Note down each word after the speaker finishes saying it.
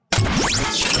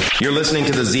You're listening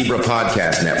to the Zebra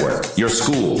Podcast Network. Your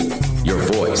school, your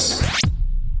voice.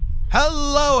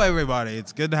 Hello, everybody.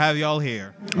 It's good to have you all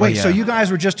here. Wait, so you guys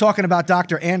were just talking about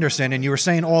Dr. Anderson, and you were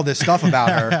saying all this stuff about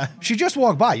her. She just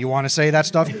walked by. You want to say that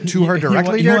stuff to her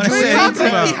directly, there, Julian?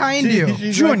 Right behind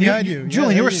you.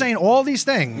 Julian, you were saying all these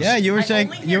things. Yeah, you were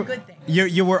saying you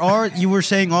were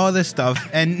saying all this stuff,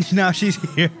 and now she's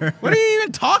here. What are you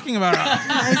even talking about?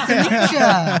 Nice to meet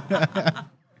you.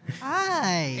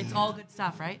 Hi. It's all good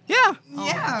stuff, right? Yeah.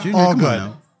 Yeah. Junior, All come on good.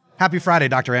 now. Happy Friday,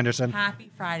 Dr. Anderson.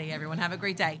 Happy Friday, everyone. Have a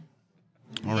great day.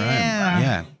 All right. Yeah.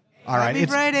 Yeah. All right. Happy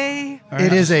Friday.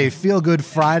 It is a Feel Good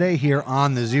Friday here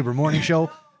on the Zebra Morning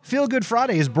Show. Feel Good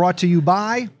Friday is brought to you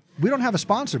by, we don't have a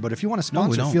sponsor, but if you want to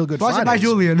sponsor don't. Feel Good Sponsored by Fridays,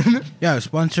 Julian. Yeah,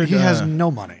 sponsored. he has no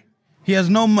money. He has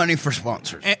no money for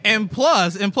sponsors. And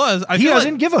plus, I He feel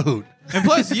doesn't like, give a hoot. and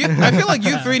plus, I feel like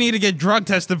you three need to get drug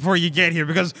tested before you get here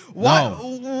because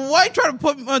why try to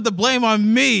put the blame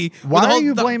on me? with Why the are whole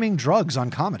you blaming drugs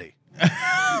on comedy?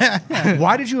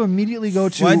 Why did you immediately go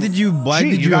to? Why did you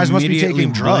you guys must be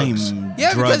taking drugs.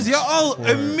 Yeah, because y'all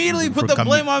immediately put the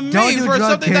blame on me Don't do for drug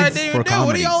something that I kids didn't even for do. What are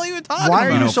comedy. y'all even talking Why are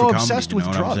about? you so for comedy, obsessed you with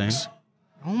know what I'm drugs? saying?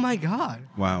 Oh my God.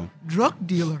 Wow. Drug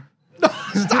dealer.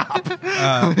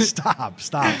 Stop,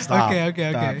 stop.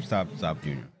 Okay. Stop,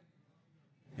 Junior.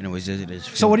 Anyways, it is.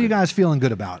 So what are you guys feeling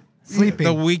good about? Sleeping.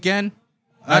 The Weeknd?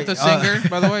 Not the singer,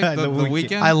 by the way. The Weeknd.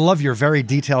 Weeknd? I love your very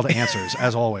detailed answers,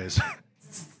 as always.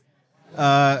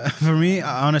 For me,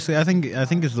 honestly, I think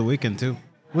it's the weekend too.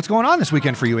 What's going on this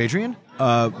weekend for you, Adrian?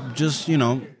 Just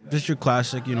your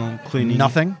classic, cleaning.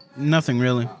 Nothing? Nothing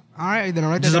really. All right, then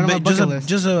I'll write that Just down a on my bit, bucket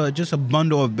list. just a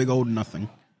bundle of big old nothing.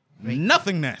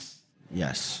 Nothingness.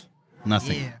 Yes,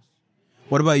 nothing. Yeah.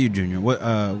 What about you, Junior? What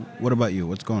about you?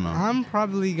 What's going on? I'm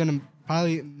probably gonna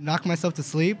knock myself to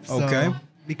sleep. So, Okay.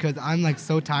 Because I'm like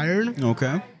so tired.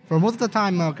 Okay. For most of the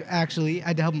time, actually, I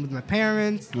had to help with my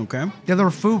parents. Okay. They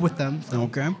have food with them. So,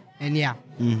 Okay. and yeah,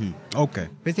 Okay.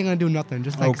 basically gonna do nothing.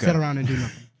 Just like Okay. sit around and do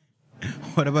nothing.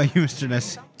 What about you, Mr.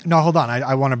 Nessie? No, hold on.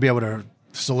 I want to be able to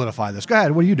solidify this. Go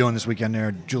ahead. What are you doing this weekend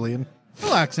there, Julian?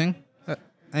 Relaxing.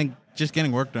 And just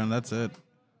getting work done. That's it.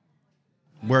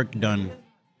 Work done.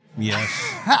 Yes.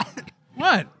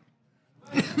 What?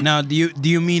 Now, do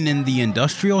you mean in the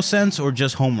industrial sense or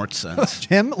just homework sense?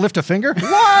 Tim, lift a finger?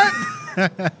 What?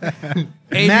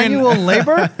 Manual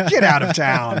labor? Get out of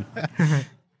town.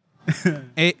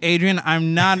 Adrian,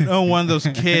 I'm not one of those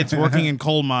kids working in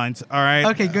coal mines, all right?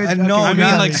 Okay, good. No, I okay, mean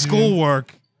got like it.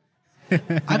 schoolwork.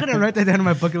 I'm gonna write that down on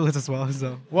my bucket list as well.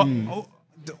 So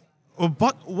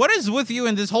What is with you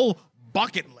in this whole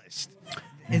bucket list?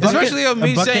 Is Especially of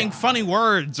me bucket- saying funny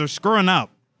words or screwing up.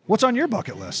 What's on your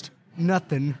bucket list?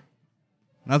 nothing.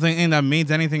 Nothing that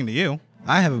means anything to you.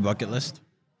 I have a bucket list.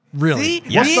 Really?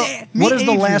 See? What's Me- what me, is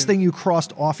the last Adrian. thing you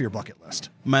crossed off your bucket list?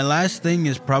 My last thing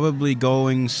is probably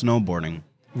going snowboarding.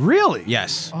 Really?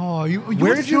 Yes. Oh, you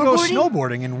Where went did you go snowboarding?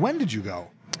 snowboarding and when did you go?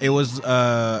 It was,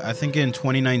 I think in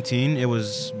 2019. It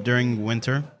was during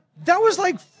winter. That was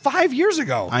like 5 years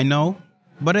ago. I know,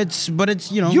 but it's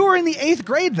You were in the 8th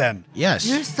grade then. yes.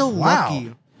 You're so Wow.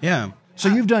 lucky. Yeah. So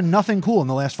you've done nothing cool in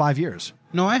the last 5 years.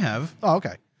 No, I have. Oh,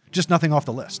 okay. Just nothing off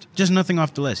the list. Just nothing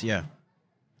off the list. Yeah.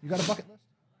 You got a bucket list?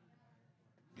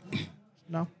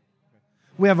 No.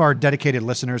 We have our dedicated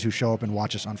listeners who show up and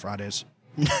watch us on Fridays.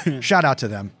 Shout out to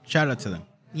them. Shout out to them.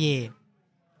 Yeah.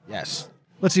 Yes.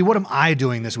 Let's see, what am I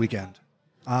doing this weekend?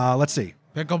 Let's see.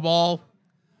 Pickleball.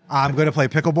 I'm going to play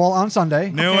pickleball on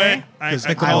Sunday. Knew it. Because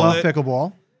I I called love it.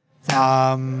 pickleball.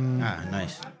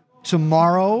 Nice.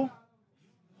 Tomorrow,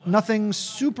 nothing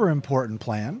super important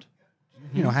planned.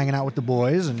 You know, hanging out with the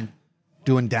boys and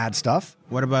doing dad stuff.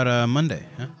 What about Monday?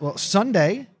 Huh? Well,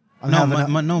 Sunday, I'm No,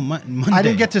 having Monday. I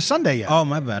didn't get to Sunday yet. Oh,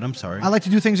 my bad. I'm sorry. I like to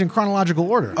do things in chronological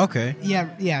order. Okay. He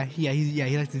likes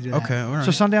to do that. Okay. All right.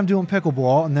 So Sunday I'm doing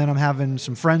pickleball, and then I'm having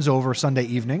some friends over Sunday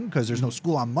evening because there's no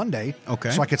school on Monday.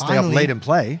 Okay. So I could stay up Finally. late and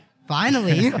play.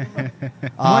 Finally.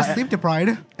 I'm sleep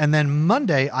deprived. And then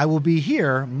Monday I will be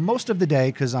here most of the day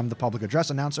because I'm the public address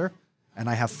announcer, and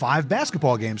I have 5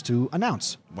 basketball games to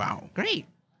announce. Wow. Great.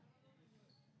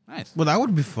 Nice. Well, that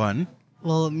would be fun.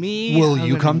 Well, me. Will I'm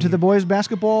you gonna come be- to the boys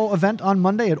basketball event on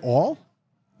Monday at all?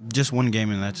 Just one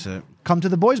game and that's it. Come to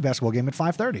the boys basketball game at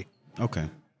 5:30. Okay.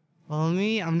 Well,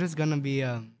 me, I'm just gonna be.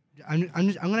 I'm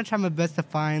gonna try my best to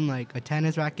find like a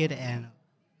tennis racket and.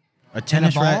 A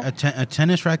tennis ball? a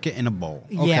tennis racket and a ball.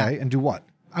 Okay, Yeah. and do what?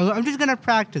 I'm just gonna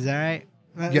practice. All right.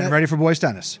 Getting ready for boys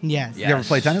tennis. Yes. You ever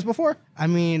played tennis before? I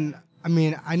mean,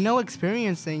 I know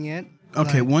experiencing it.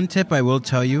 Okay, like- one tip I will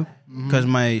tell you, because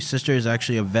my sister is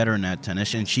actually a veteran at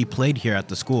tennis and she played here at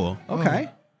the school. Okay.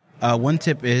 One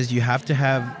tip is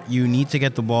you need to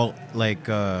get the ball like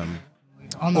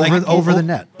Over the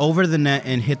net. over the net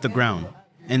and hit the ground,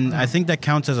 and I think that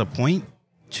counts as a point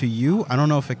to you. I don't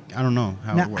know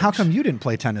how Now, it works. how come you didn't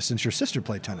play tennis since your sister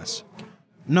played tennis?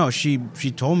 No, she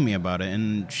told me about it,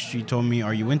 and she told me,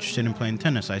 "Are you interested in playing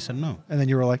tennis?" I said no. And then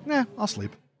you were like, nah, I'll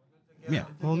sleep. Yeah.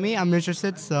 Well, me, I'm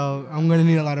interested, so I'm gonna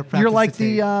need a lot of practice. You're like to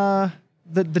take.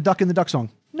 the duck in the duck song.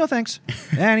 No thanks.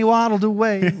 And he waddled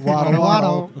away. Waddle,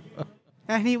 waddle.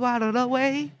 And he waddled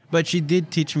away. But she did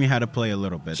teach me how to play a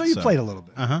little bit. So you played a little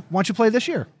bit. Uh-huh. Why don't you play this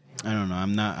year? I don't know.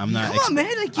 I'm not. Come on,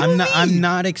 man, like you and I'm me.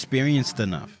 not experienced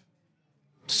enough.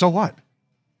 So what?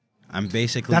 I'm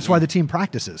basically. That's why the team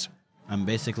practices. I'm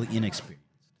basically inexperienced.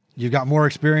 You got more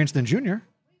experience than Junior.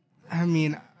 I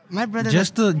mean, my brother.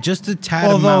 Just a tad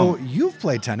Although amount. you've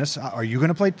played tennis, are you going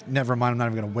to play? Never mind. I'm not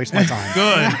even going to waste my time.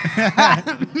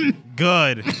 Good.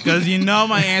 Good. Because you know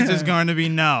my answer is going to be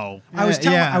no. I was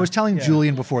telling Yeah.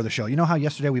 Julian before the show. You know how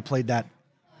yesterday we played that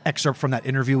excerpt from that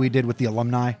interview we did with the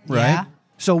alumni, Yeah.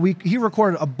 So he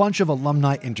recorded a bunch of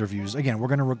alumni interviews. Again, we're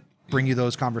going to bring you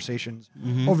those conversations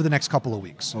over the next couple of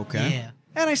weeks. Okay. Yeah.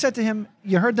 And I said to him,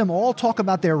 you heard them all talk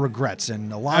about their regrets,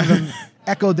 and a lot of them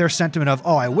echoed their sentiment of,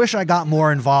 oh, I wish I got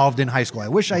more involved in high school. I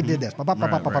wish I did this.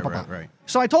 Right.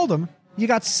 So I told him, you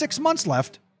got 6 months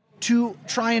left to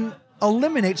try and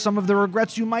eliminate some of the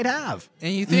regrets you might have.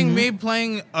 And you think me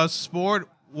playing a sport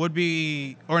would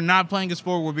be, or not playing a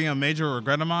sport would be a major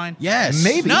regret of mine? Yes.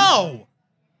 Maybe. No.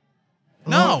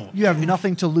 No. You have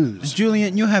nothing to lose.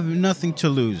 Julian, you have nothing to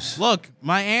lose. Look,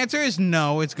 my answer is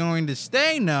no. It's going to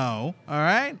stay no. All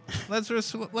right? Let's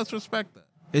respect that.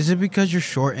 Is it because you're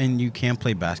short and you can't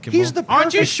play basketball? He's the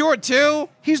Aren't you perfect, short too?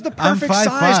 he's the I'm perfect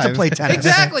size to 5'5". play tennis.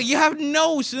 Exactly. You have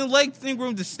no leg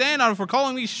room to stand on for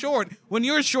calling me short when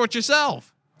you're short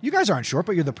yourself. You guys aren't short,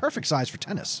 but you're the perfect size for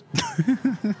tennis.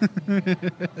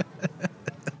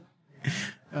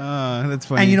 That's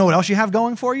funny. And you know what else you have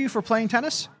going for you for playing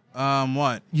tennis?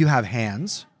 What? You have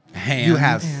hands. Hands. You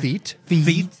have feet.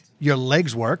 Your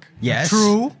legs work. Yes.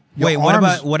 True. Your Wait,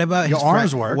 arms- what about your his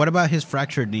arms work? What about his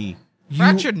fractured knee?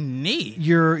 Fractured knee.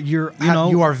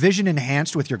 You are vision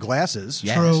enhanced with your glasses.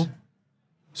 Yes. True.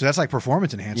 So that's like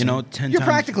performance enhancing. You know, 10 You're times-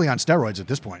 practically on steroids at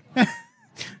this point.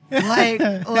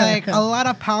 like a lot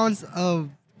of pounds of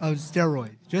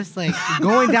steroids, just like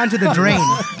going down to the drain.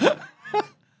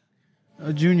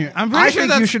 Junior. I'm pretty I sure think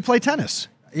that's. you should play tennis.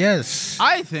 Yes.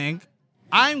 I think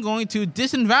I'm going to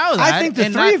disavow that. I think the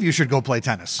and three not- of you should go play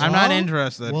tennis. I'm not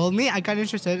interested. Well, me, I got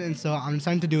interested, and so I'm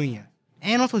starting to doing it,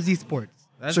 and also Z Sports.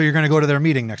 So you're going to go to their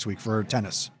meeting next week for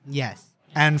tennis. Yes,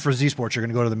 And for Z Sports, you're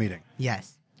going to go to the meeting.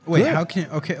 yes. Wait, Good. how can?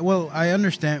 Okay, well, I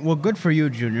understand. Well, good for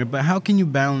you, Junior. But how can you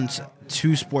balance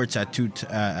two sports at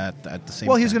the same?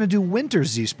 Well, time? he's going to do winter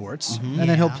Z Sports, and then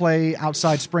Yeah. he'll play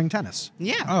outside spring tennis.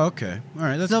 Yeah. Oh, okay. All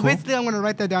right, that's so cool. basically, I'm gonna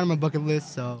write that down on my bucket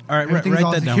list. So All right, everything's write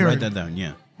all that down. secured. Write that down.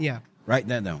 Yeah, Yeah. write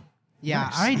that down. Yeah,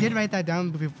 I already did write that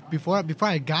down before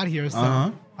I got here. So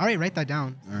Uh-huh. all right, write that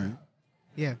down. All right.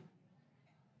 Yeah.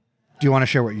 Do you want to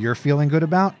share what you're feeling good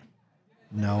about?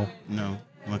 No. No.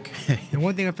 Okay. The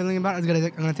one thing I'm feeling about is I'm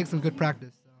gonna take some good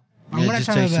practice. So I'm Yeah, gonna just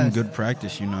try my take some best. good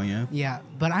practice. You know, yeah. Yeah,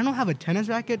 but I don't have a tennis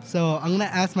racket, so I'm gonna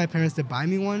ask my parents to buy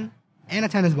me one and a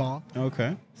tennis ball,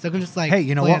 Okay. so I can just like. Hey,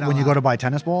 you know play what? it When out you go to loud. buy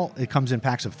tennis ball, it comes in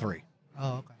packs of 3.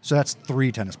 Oh, okay. So that's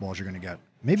 3 tennis balls you're going to get.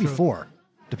 Maybe True. 4.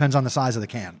 Depends on the size of the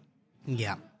can.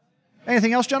 Yeah.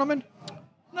 Anything else, gentlemen?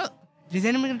 No. Is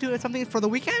anyone gonna do something for the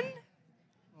weekend?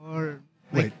 Or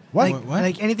Wait, what? What?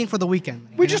 like anything for the weekend?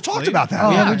 Like, We you just know? talked about that.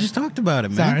 Oh, Yeah, yeah. we just talked about it,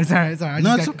 man. Sorry. I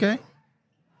No, just it's got- okay.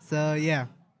 So yeah.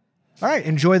 All right.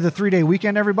 Enjoy the 3-day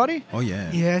weekend, everybody. Oh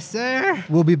yeah. Yes, sir.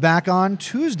 We'll be back on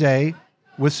Tuesday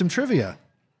with some trivia.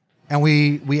 And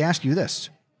we ask you this.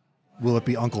 Will it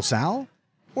be Uncle Sal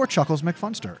or Chuckles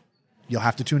McFunster? You'll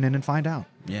have to tune in and find out.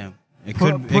 Yeah. It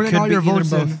Put could in all be your either votes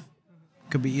both. in.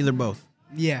 Could be either both.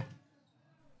 Yeah.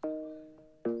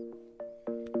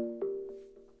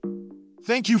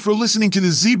 Thank you for listening to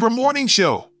the Zebra Morning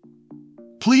Show.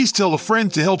 Please tell a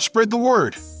friend to help spread the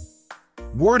word.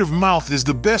 Word of mouth is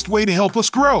the best way to help us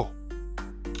grow.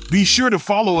 Be sure to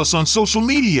follow us on social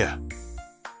media.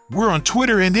 We're on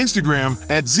Twitter and Instagram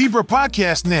at Zebra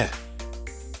Podcast Net.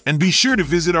 And be sure to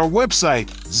visit our website,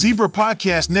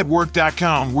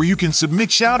 zebrapodcastnetwork.com, where you can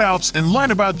submit shout-outs and learn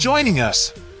about joining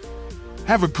us.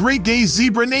 Have a great day,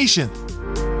 Zebra Nation.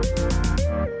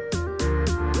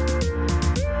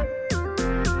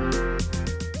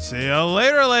 See you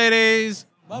later, ladies.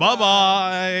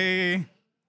 Bye-bye.